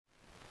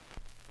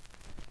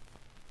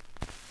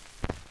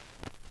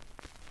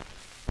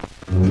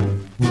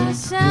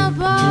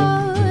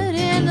sailboat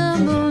in the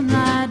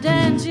moonlight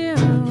and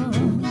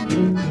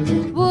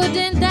June.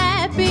 Wouldn't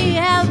that be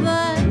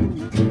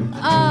heaven?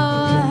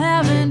 Oh,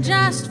 heaven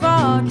just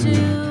for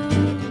two.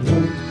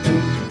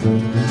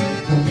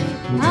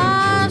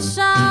 A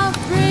soft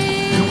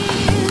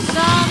breeze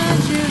on a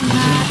June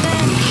night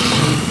and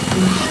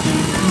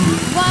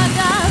what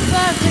a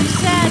perfect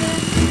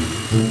setting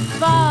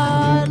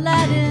for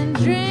letting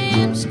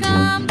dreams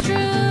come true.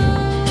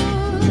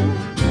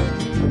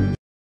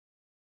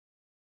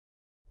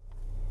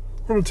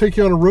 We're going to take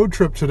you on a road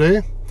trip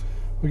today.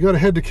 We got to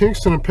head to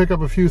Kingston and pick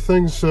up a few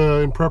things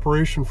in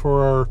preparation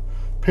for our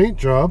paint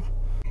job.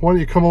 Why don't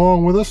you come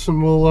along with us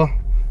and we'll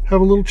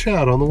have a little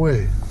chat on the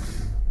way.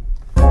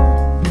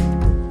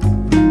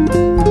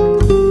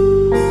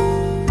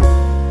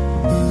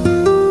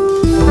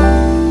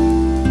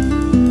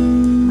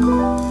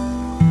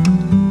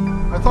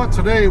 I thought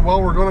today,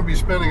 while we're going to be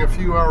spending a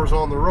few hours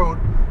on the road,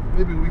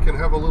 maybe we can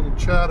have a little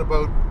chat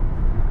about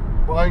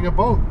buying a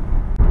boat.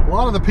 A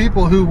lot of the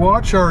people who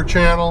watch our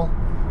channel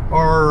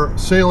are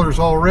sailors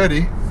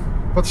already,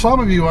 but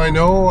some of you I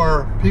know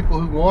are people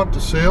who want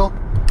to sail,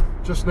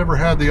 just never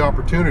had the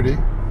opportunity.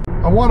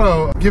 I want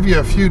to give you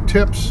a few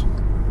tips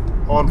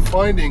on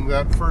finding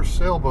that first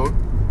sailboat,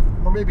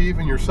 or maybe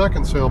even your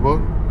second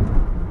sailboat.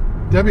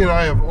 Debbie and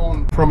I have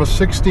owned from a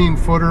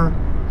 16-footer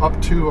up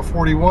to a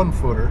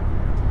 41-footer,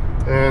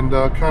 and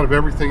kind of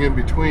everything in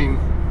between.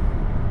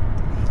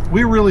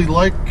 We really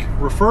like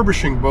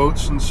refurbishing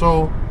boats, and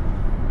so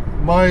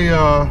my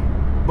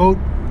boat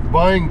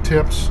buying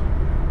tips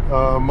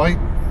might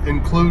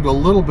include a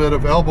little bit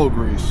of elbow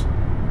grease,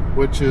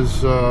 which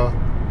is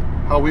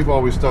how we've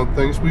always done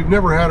things. We've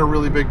never had a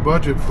really big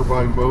budget for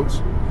buying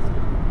boats.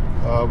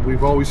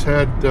 We've always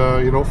had,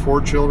 you know,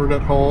 4 children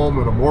at home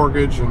and a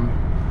mortgage and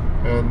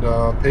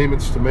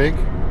payments to make,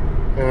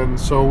 and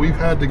so we've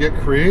had to get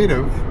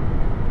creative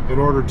in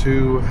order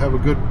to have a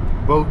good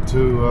boat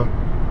to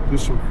do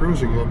some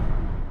cruising in.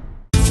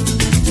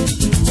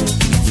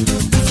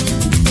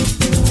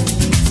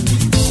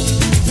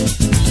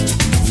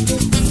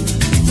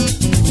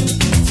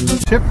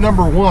 Tip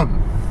number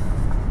 1,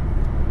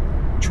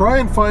 try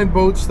and find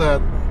boats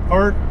that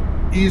aren't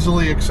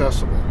easily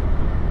accessible.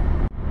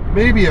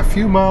 Maybe a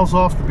few miles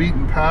off the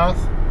beaten path,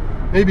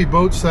 maybe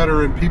boats that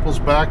are in people's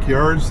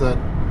backyards that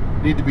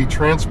need to be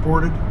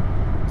transported,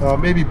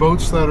 maybe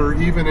boats that are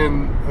even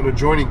in an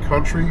adjoining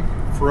country.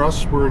 For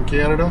us, we're in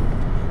Canada,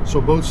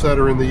 so boats that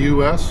are in the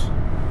US.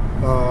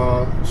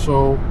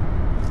 So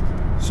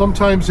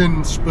sometimes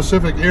in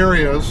specific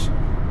areas,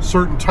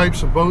 certain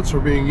types of boats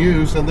are being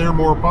used and they're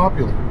more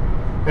popular.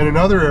 And in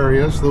other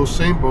areas, those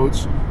same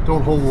boats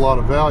don't hold a lot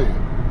of value.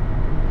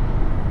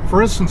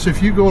 For instance,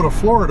 if you go to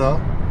Florida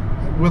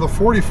with a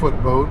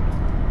 40-foot boat,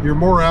 you're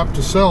more apt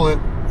to sell it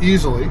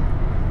easily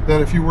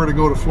than if you were to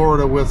go to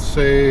Florida with,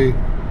 say,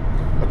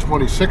 a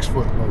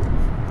 26-foot boat.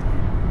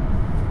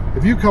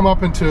 If you come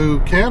up into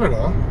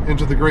Canada,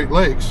 into the Great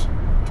Lakes,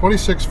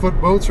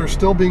 26-foot boats are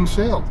still being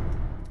sailed.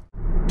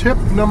 Tip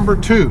number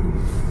 2,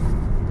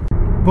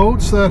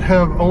 boats that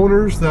have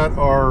owners that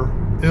are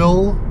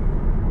ill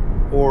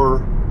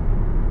or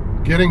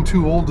getting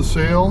too old to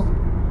sail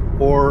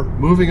or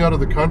moving out of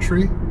the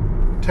country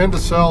tend to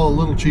sell a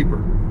little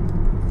cheaper.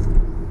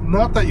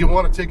 Not that you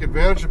want to take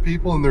advantage of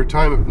people in their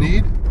time of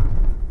need,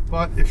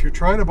 but if you're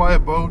trying to buy a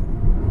boat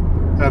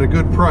at a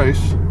good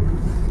price,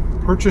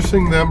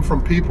 purchasing them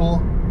from people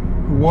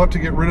who want to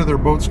get rid of their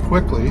boats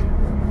quickly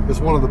is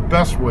one of the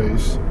best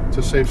ways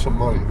to save some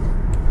money.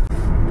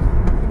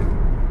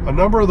 A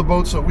number of the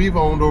boats that we've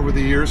owned over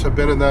the years have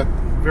been in that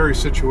very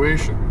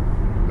situation.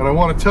 And I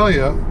want to tell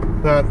you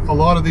that a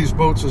lot of these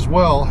boats as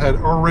well had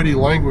already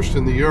languished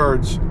in the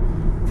yards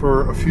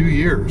for a few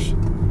years.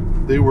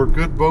 They were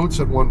good boats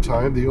at one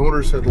time. The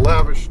owners had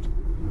lavished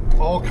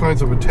all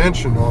kinds of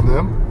attention on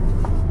them,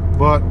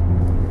 but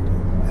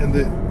in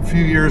the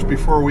few years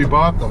before we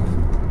bought them,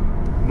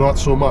 not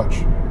so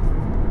much.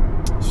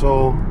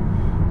 So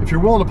if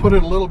you're willing to put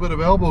in a little bit of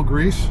elbow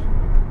grease,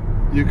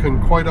 you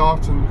can quite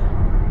often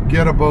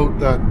get a boat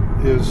that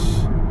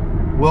is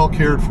well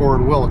cared for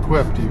and well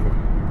equipped even.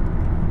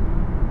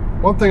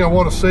 One thing I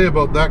want to say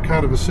about that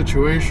kind of a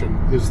situation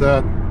is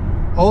that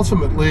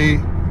ultimately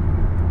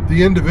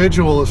the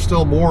individual is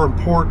still more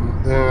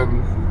important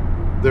than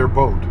their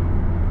boat.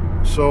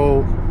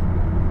 So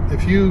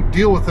if you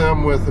deal with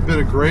them with a bit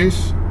of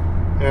grace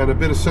and a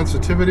bit of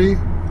sensitivity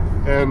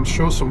and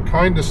show some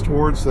kindness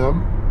towards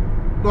them,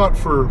 not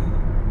for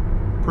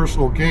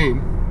personal gain,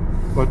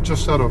 but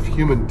just out of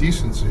human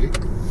decency,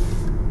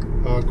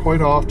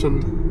 quite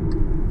often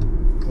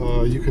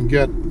you can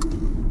get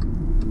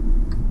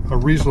a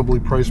reasonably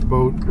priced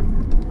boat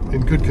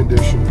in good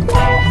condition.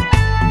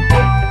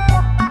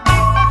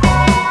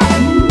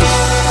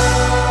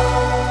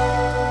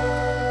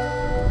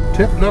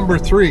 Tip number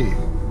 3,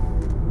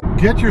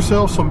 get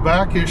yourself some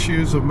back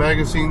issues of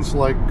magazines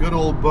like Good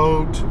Old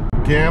Boat.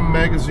 GAM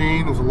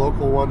magazine is a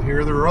local one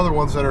here. There are other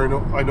ones that I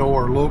know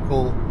are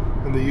local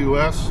in the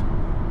US,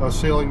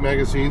 sailing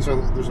magazines.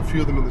 There's a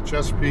few of them in the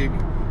Chesapeake,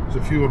 there's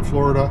a few in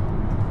Florida.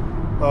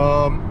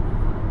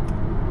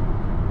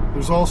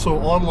 There's also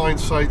online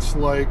sites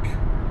like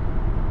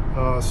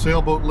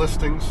sailboat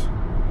listings,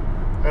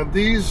 and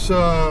these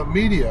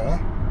media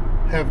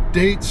have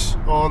dates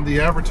on the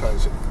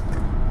advertising.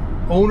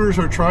 Owners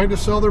are trying to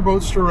sell their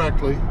boats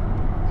directly,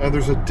 and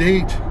there's a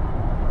date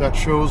that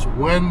shows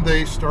when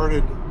they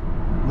started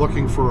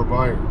looking for a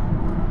buyer.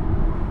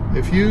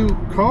 If you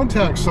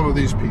contact some of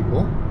these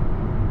people,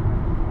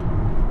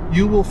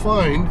 you will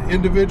find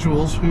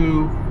individuals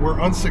who were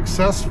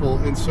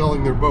unsuccessful in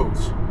selling their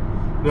boats.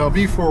 Now,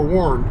 be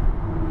forewarned,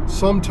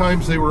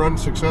 sometimes they were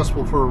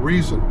unsuccessful for a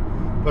reason,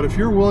 but if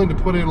you're willing to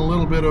put in a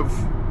little bit of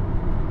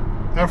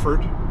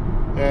effort,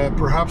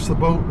 perhaps the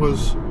boat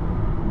was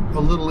a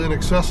little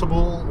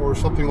inaccessible or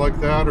something like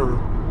that,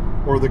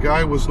 or the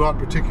guy was not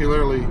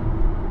particularly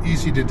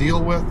easy to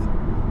deal with,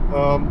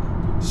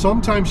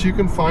 sometimes you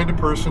can find a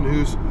person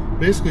who's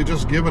basically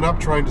just given up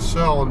trying to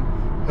sell and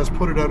has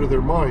put it out of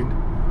their mind,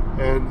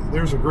 and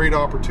there's a great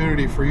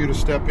opportunity for you to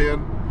step in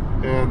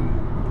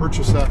and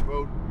purchase that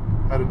boat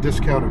at a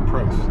discounted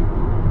price.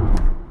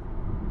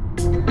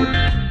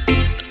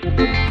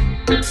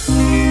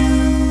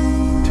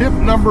 Tip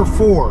number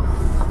 4,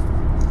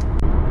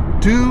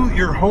 do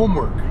your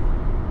homework.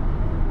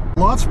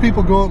 Lots of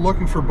people go out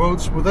looking for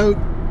boats without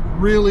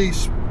really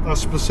a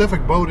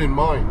specific boat in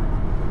mind,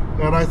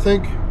 and I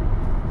think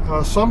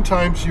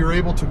sometimes you're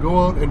able to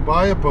go out and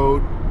buy a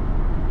boat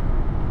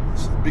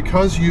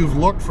because you've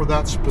looked for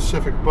that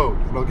specific boat.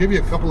 And I'll give you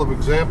a couple of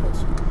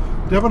examples.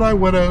 Deb and I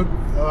went out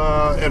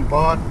and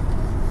bought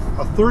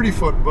a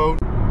 30-foot boat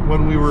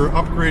when we were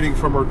upgrading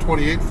from our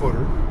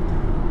 28-footer,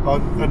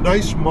 a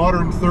nice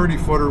modern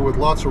 30-footer with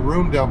lots of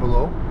room down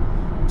below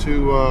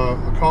to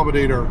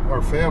accommodate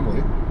our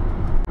family.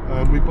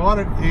 And we bought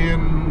it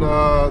in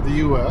the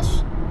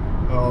US.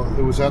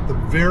 It was at the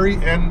very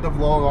end of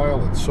Long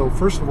Island, so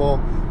first of all,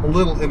 a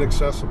little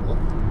inaccessible,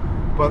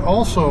 but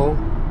also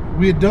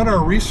we had done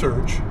our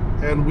research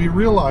and we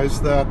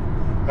realized that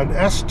an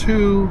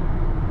S2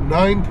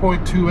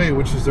 9.2A,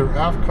 which is their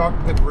aft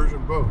cockpit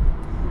version boat,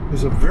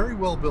 is a very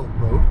well built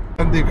boat,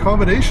 and the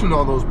accommodation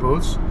on those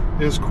boats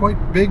is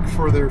quite big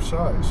for their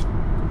size.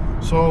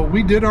 So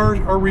we did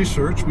our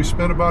research. We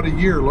spent about a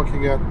year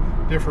looking at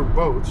different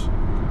boats,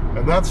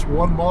 and that's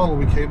one model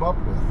we came up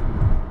with.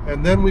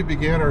 And then we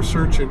began our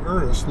search in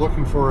earnest,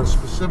 looking for a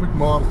specific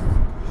model.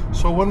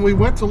 So when we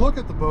went to look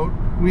at the boat,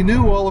 we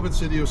knew all of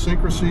its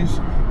idiosyncrasies.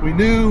 We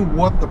knew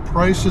what the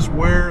prices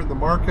were in the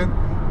market,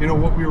 you know,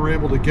 what we were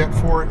able to get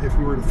for it if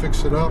we were to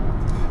fix it up.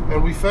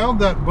 And we found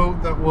that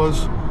boat that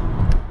was,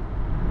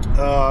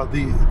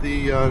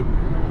 the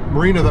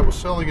marina that was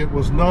selling it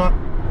was not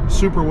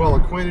super well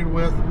acquainted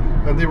with,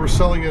 and they were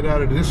selling it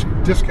at a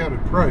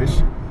discounted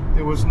price.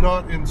 It was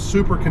not in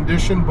super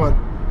condition, but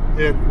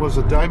it was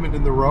a diamond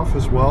in the rough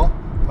as well.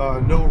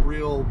 No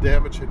real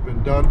damage had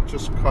been done,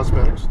 just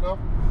cosmetic stuff.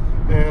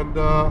 And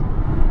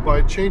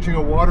by changing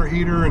a water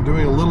heater and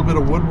doing a little bit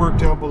of woodwork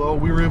down below,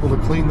 we were able to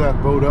clean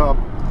that boat up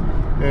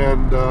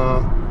and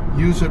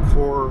use it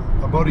for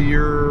about a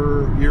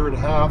year and a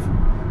half.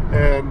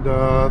 And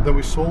then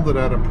we sold it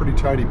at a pretty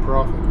tidy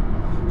profit.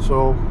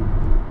 So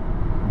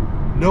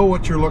know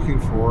what you're looking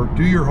for,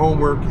 do your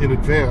homework in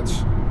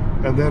advance,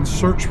 and then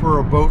search for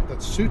a boat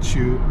that suits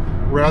you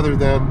rather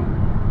than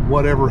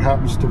whatever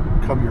happens to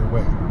come your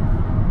way.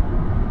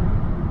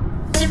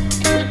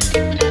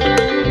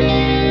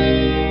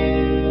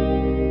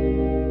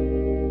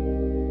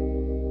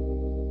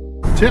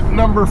 Tip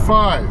number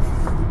 5,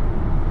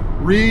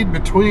 read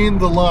between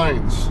the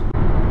lines.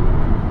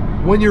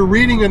 When you're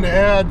reading an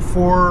ad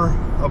for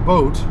a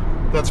boat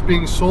that's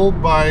being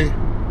sold by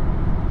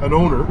an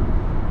owner,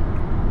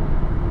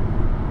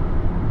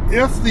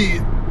 if the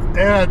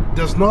ad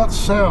does not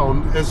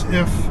sound as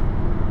if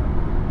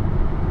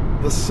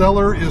the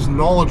seller is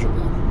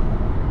knowledgeable,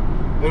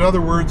 in other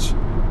words,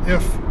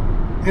 if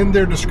in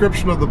their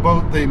description of the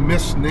boat they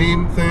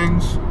misname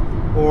things,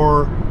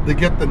 or they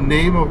get the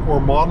name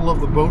or model of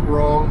the boat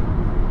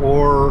wrong,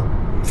 or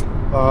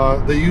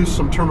they use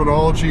some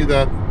terminology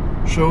that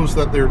shows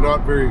that they're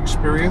not very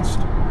experienced,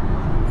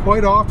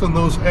 quite often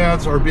those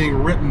ads are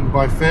being written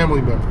by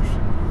family members.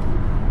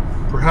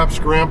 Perhaps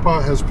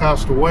grandpa has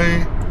passed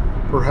away,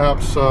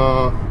 perhaps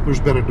there's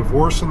been a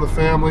divorce in the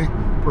family,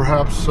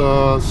 perhaps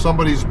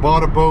somebody's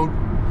bought a boat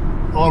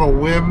on a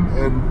whim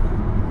and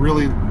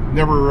really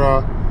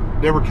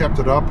never kept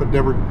it up and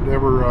never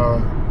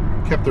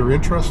kept their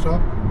interest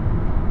up.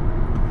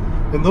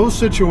 In those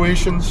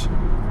situations,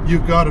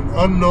 you've got an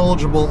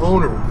unknowledgeable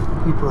owner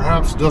who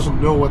perhaps doesn't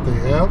know what they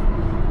have,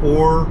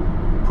 or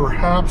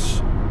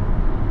perhaps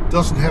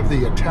doesn't have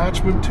the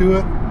attachment to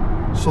it,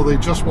 so they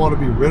just want to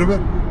be rid of it.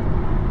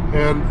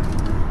 And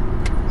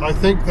I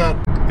think that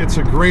it's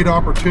a great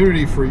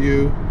opportunity for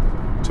you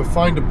to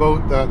find a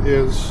boat that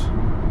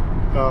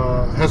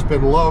has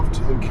been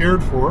loved and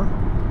cared for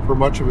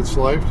much of its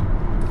life,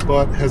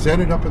 but has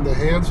ended up in the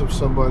hands of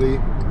somebody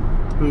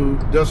who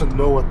doesn't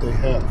know what they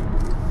have.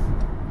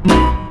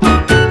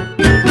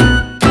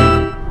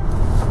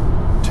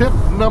 Tip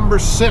number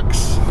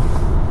 6,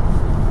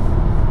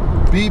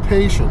 be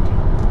patient.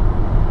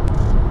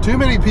 Too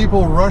many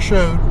people rush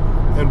out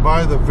and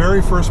buy the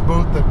very first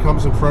boat that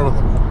comes in front of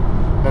them.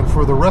 And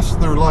for the rest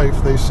of their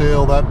life, they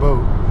sail that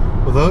boat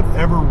without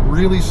ever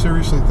really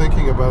seriously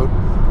thinking about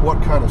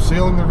what kind of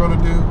sailing they're going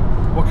to do,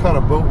 what kind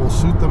of boat will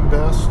suit them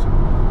best,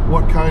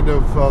 what kind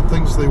of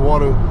things they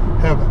want to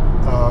have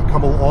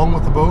come along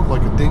with the boat,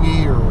 like a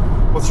dinghy, or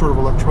what sort of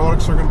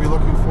electronics they're going to be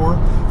looking for.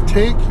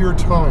 Take your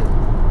time.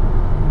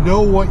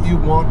 Know what you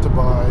want to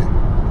buy,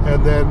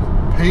 and then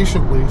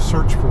patiently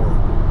search for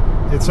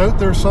it. It's out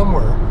there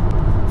somewhere.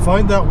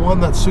 Find that one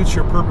that suits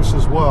your purpose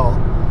as well,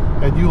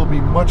 and you will be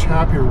much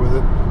happier with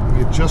it if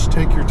you just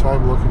take your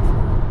time looking for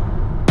it.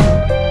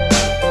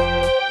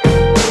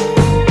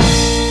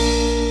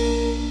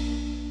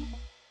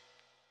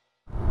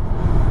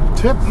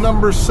 Tip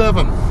number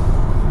 7.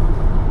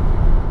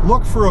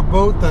 Look for a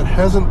boat that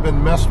hasn't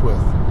been messed with.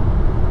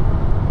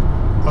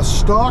 A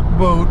stock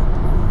boat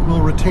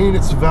will retain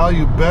its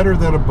value better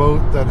than a boat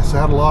that has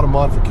had a lot of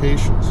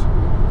modifications.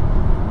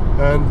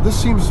 And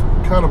this seems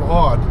kind of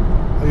odd.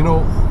 You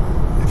know,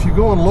 if you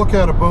go and look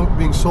at a boat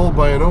being sold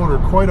by an owner,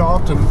 quite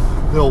often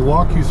they'll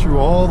walk you through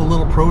all the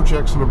little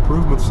projects and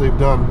improvements they've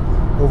done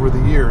over the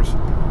years.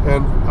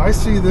 And I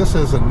see this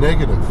as a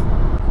negative.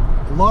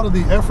 A lot of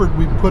the effort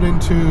we put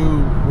into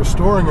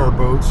restoring our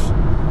boats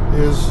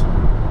is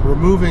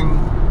removing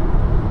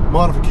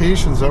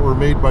modifications that were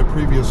made by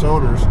previous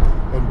owners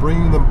and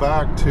bring the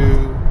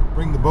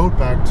boat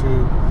back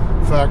to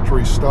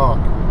factory stock.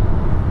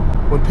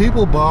 When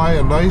people buy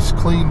a nice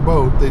clean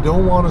boat, they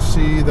don't want to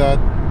see that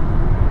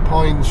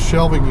pine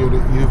shelving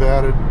unit you've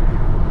added,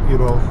 you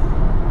know,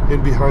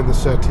 in behind the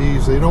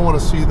settees. They don't want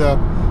to see that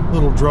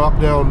little drop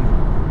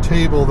down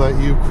table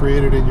that you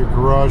created in your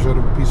garage out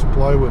of a piece of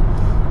plywood.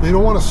 They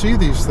don't want to see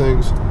these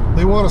things.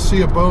 They want to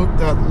see a boat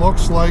that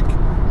looks like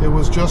it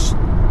was just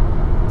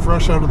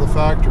fresh out of the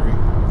factory.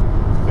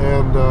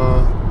 And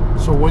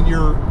so when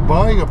you're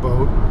buying a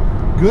boat,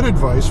 good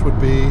advice would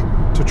be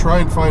to try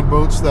and find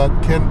boats that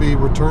can be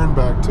returned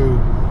back to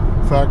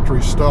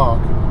factory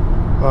stock,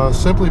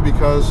 simply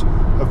because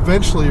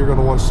eventually you're going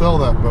to want to sell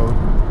that boat,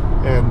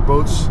 and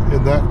boats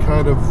in that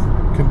kind of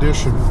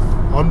condition,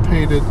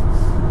 unpainted,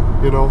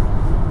 you know,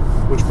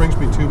 which brings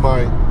me to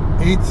my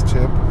 8th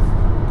tip: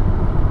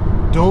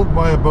 don't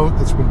buy a boat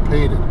that's been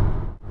painted.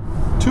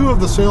 2 of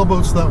the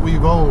sailboats that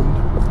we've owned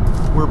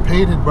were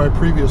painted by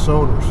previous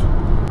owners.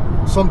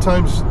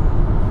 Sometimes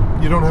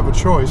you don't have a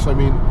choice. I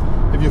mean,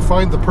 if you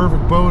find the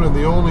perfect boat and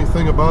the only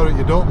thing about it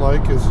you don't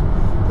like is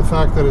the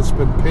fact that it's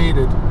been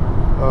painted,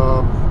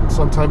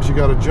 sometimes you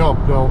got to jump.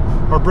 Now,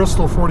 our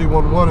Bristol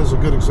 41-1 is a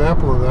good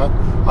example of that.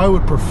 I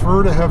would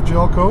prefer to have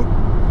gel coat,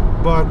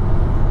 but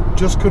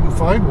just couldn't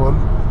find one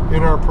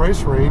in our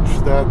price range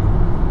that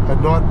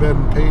had not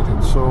been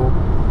painted. So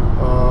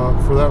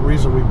for that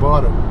reason we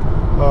bought it.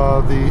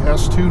 The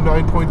S2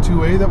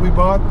 9.2A that we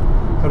bought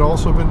had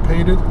also been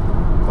painted.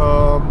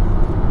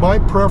 My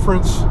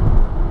preference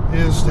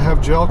is to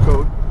have gel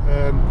coat,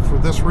 and for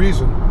this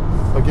reason,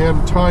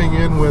 again tying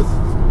in with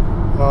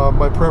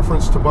my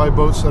preference to buy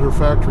boats that are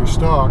factory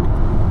stock,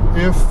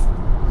 if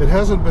it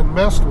hasn't been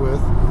messed with,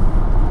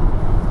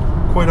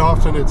 quite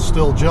often it's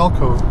still gel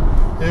coat.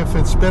 If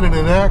it's been in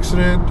an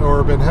accident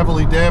or been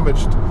heavily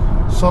damaged,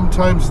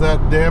 sometimes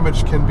that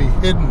damage can be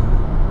hidden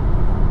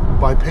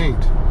by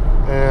paint.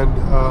 And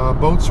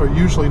boats are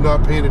usually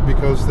not painted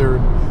because they're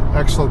in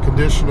excellent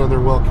condition and they're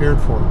well cared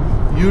for.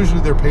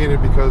 Usually they're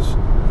painted because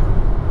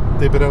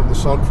they've been out in the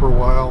sun for a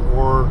while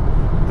or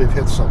they've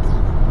hit something.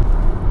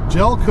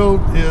 Gel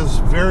coat is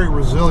very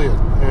resilient,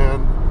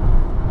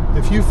 and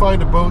if you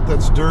find a boat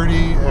that's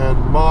dirty and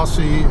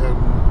mossy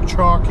and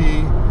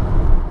chalky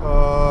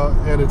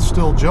and it's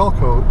still gel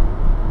coat,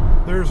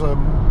 there's a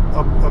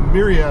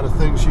myriad of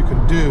things you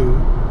can do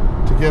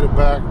to get it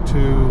back to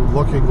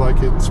looking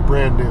like it's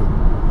brand new.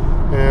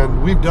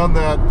 And we've done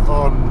that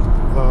on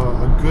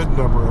a good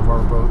number of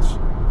our boats.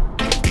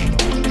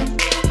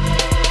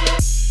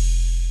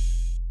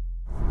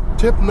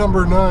 Tip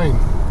number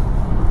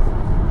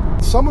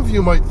 9. Some of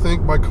you might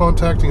think by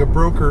contacting a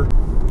broker,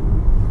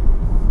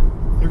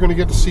 you're going to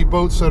get to see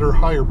boats that are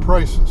higher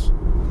prices.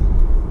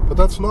 But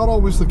that's not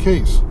always the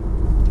case.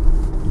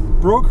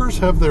 Brokers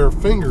have their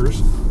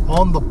fingers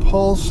on the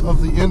pulse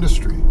of the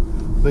industry.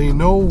 They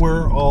know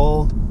where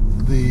all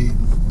the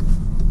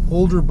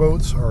older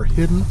boats are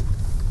hidden.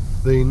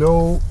 They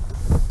know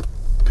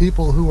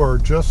people who are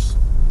just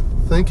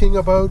thinking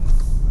about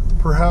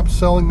perhaps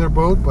selling their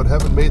boat but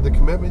haven't made the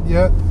commitment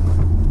yet.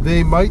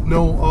 They might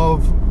know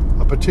of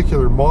a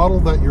particular model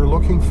that you're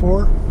looking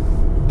for.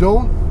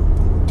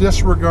 Don't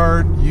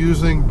disregard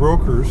using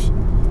brokers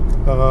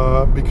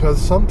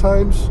because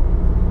sometimes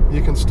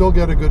you can still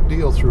get a good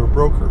deal through a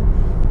broker.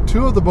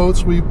 2 of the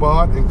boats we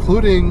bought,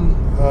 including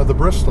the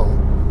Bristol,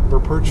 were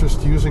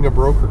purchased using a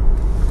broker.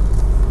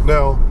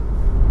 Now,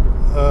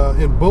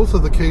 in both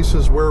of the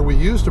cases where we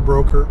used a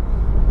broker,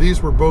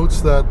 these were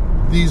boats that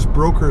these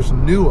brokers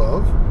knew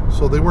of,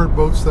 so they weren't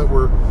boats that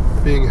were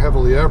being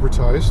heavily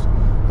advertised.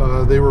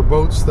 They were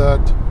boats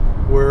that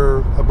were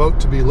about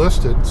to be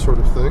listed, sort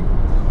of thing,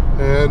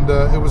 and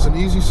it was an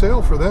easy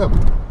sale for them.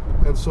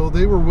 And so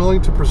they were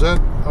willing to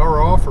present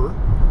our offer,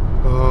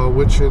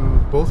 which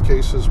in both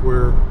cases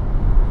were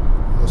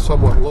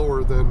somewhat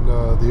lower than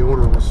the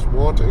owner was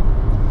wanting.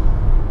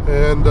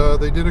 And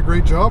they did a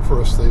great job for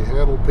us. They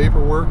handled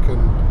paperwork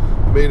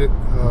and made it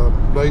a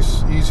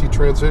nice, easy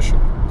transition.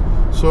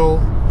 So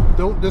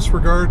don't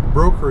disregard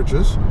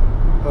brokerages.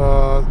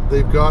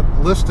 They've got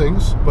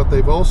listings, but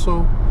they've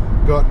also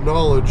got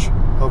knowledge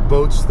of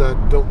boats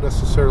that don't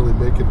necessarily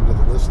make it into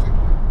the listing.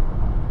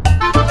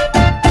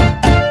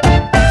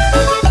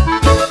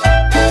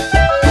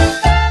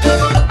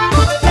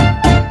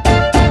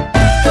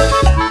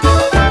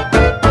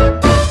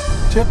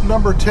 Tip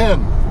number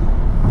 10,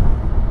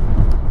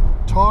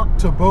 talk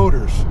to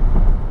boaters.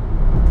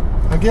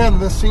 Again,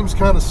 this seems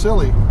kind of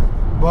silly,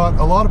 but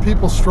a lot of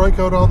people strike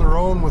out on their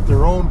own with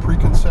their own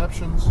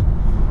preconceptions.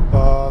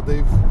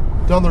 They've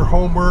done their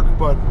homework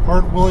but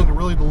aren't willing to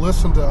really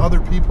listen to other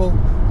people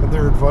and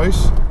their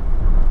advice.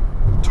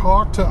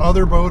 Talk to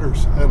other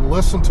boaters and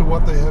listen to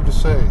what they have to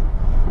say.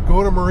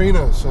 Go to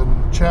marinas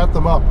and chat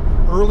them up.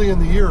 Early in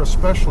the year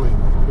especially,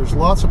 there's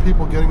lots of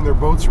people getting their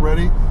boats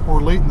ready, or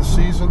late in the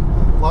season,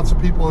 lots of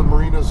people in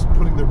marinas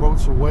putting their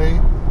boats away,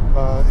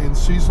 in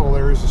seasonal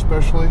areas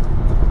especially,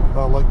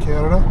 like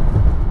Canada.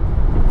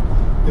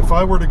 If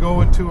I were to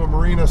go into a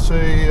marina,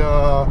 say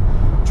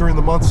during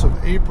the months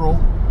of April,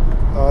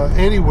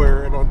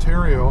 anywhere in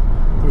Ontario,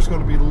 there's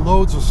going to be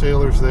loads of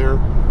sailors there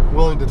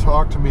willing to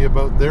talk to me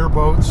about their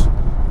boats,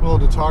 willing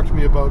to talk to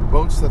me about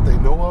boats that they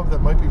know of that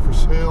might be for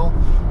sale,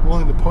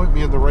 willing to point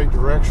me in the right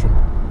direction.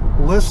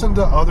 Listen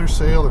to other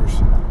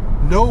sailors.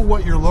 Know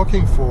what you're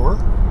looking for,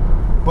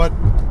 but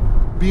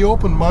be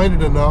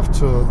open-minded enough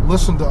to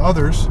listen to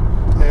others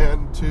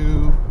and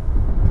to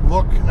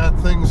look at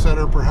things that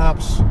are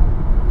perhaps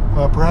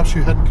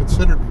you hadn't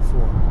considered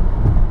before.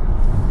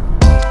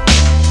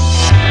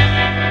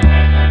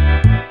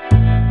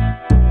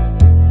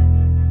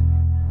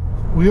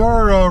 We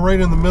are right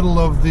in the middle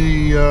of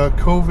the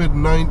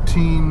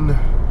COVID-19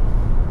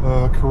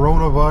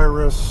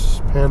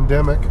 coronavirus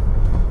pandemic.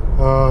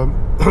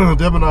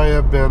 Deb and I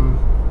have been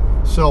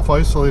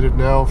self-isolated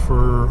now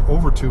for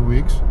over 2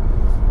 weeks.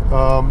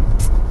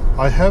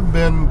 I have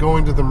been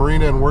going to the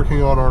marina and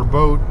working on our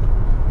boat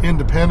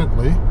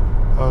independently,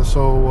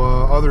 so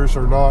others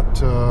are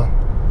not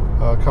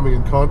coming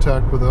in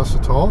contact with us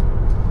at all.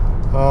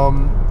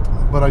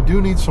 But I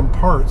do need some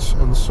parts,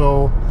 and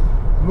so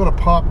I'm going to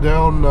pop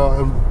down,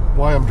 and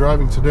why I'm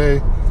driving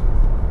today,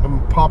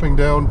 I'm popping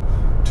down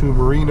to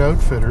Marine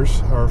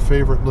Outfitters, our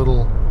favorite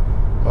little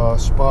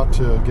spot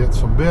to get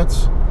some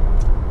bits,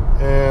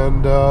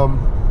 and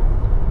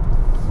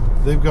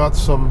they've got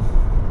some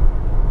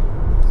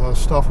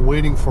stuff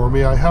waiting for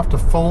me. I have to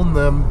phone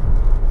them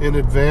in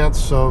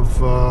advance of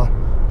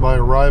my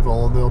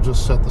arrival, and they'll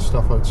just set the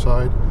stuff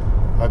outside.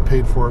 I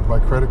paid for it by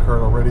credit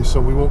card already, so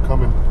we won't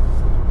come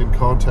in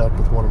contact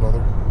with one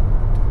another.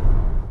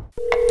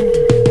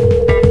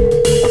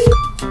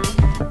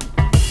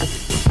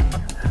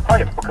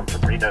 Hi, and welcome to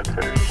Marine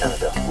Outfitters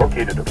Canada,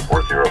 located at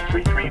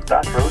 4033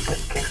 Bath Road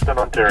in Kingston,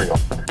 Ontario.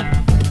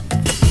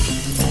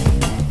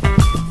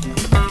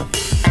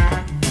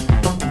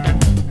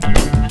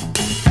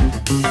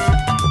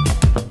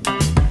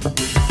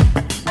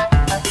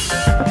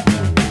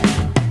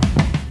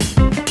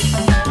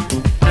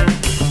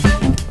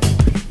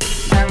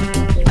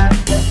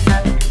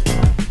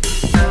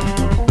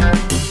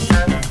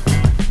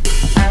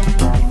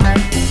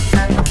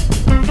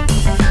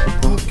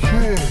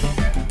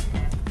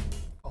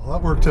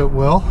 Worked out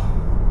well.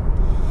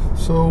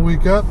 So we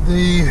got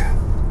the,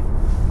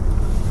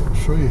 I'll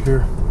show you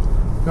here,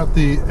 got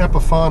the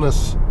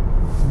Epiphanis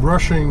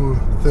brushing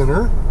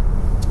thinner,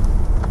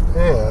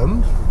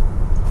 and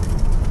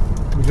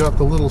we got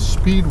the little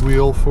speed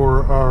wheel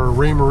for our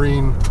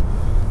Raymarine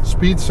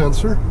speed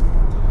sensor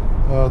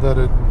that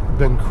had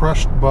been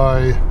crushed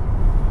by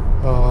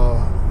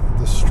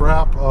the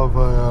strap of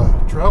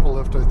a travel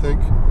lift, I think,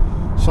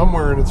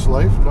 somewhere in its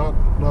life.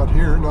 Not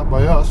here, not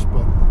by us,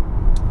 but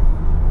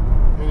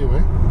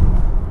anyway,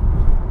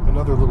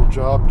 another little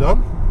job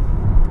done.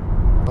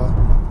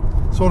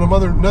 So in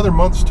another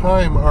month's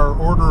time, our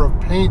order of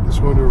paint is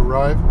going to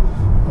arrive.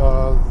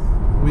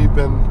 We've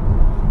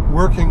been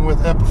working with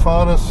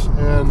Epiphanis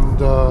and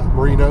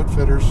Marine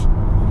Outfitters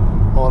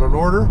on an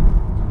order,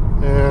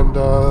 and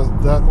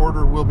that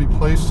order will be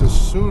placed as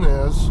soon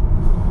as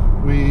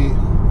we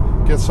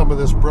get some of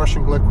this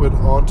brushing liquid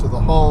onto the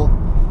hull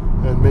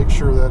and make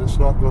sure that it's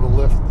not going to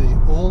lift the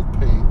old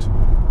paint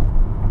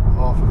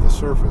off of the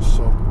surface.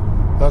 So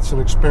that's an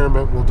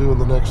experiment we'll do in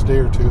the next day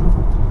or two,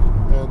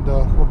 and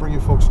we'll bring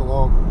you folks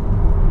along.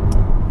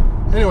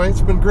 Anyway,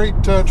 it's been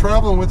great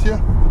traveling with you,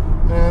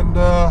 and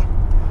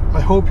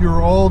I hope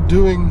you're all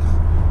doing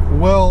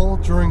well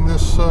during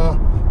this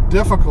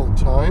difficult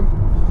time.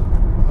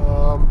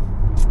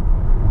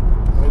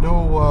 I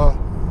know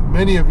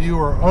many of you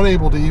are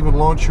unable to even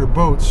launch your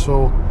boats,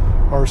 so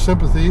our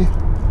sympathy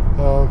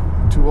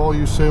to all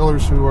you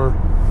sailors who are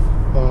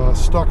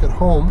stuck at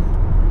home.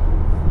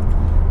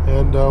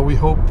 And we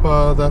hope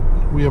that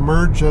we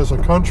emerge as a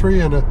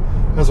country and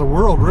as a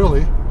world,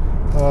 really,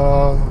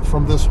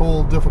 from this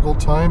whole difficult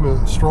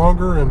time,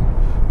 stronger and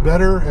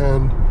better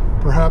and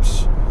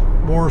perhaps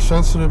more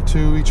sensitive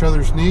to each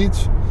other's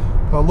needs.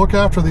 Look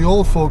after the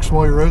old folks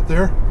while you're out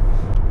there.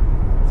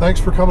 Thanks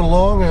for coming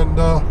along, and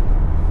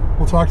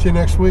we'll talk to you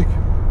next week.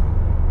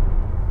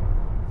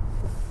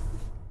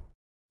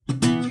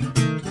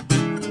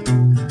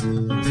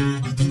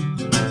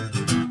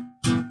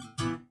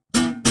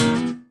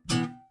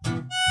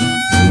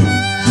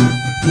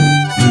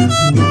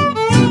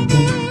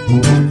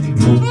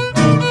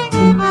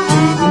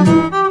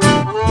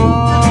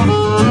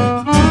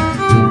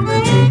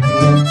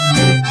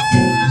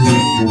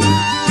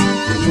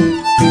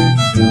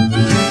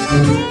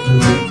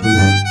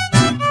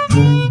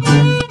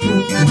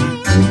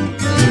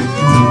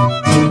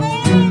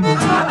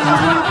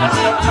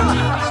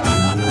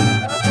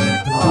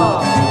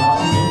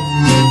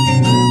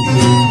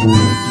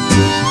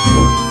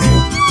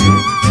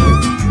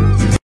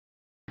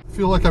 I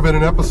feel like I'm in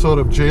an episode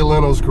of Jay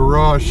Leno's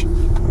Garage.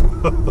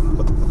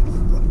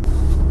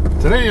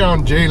 Today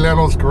on Jay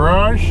Leno's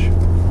Garage,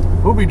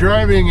 we'll be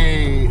driving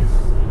a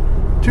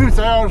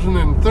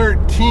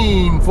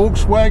 2013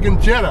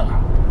 Volkswagen Jetta.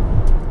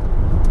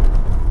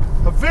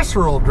 A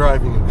visceral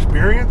driving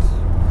experience.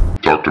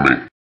 Talk to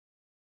me.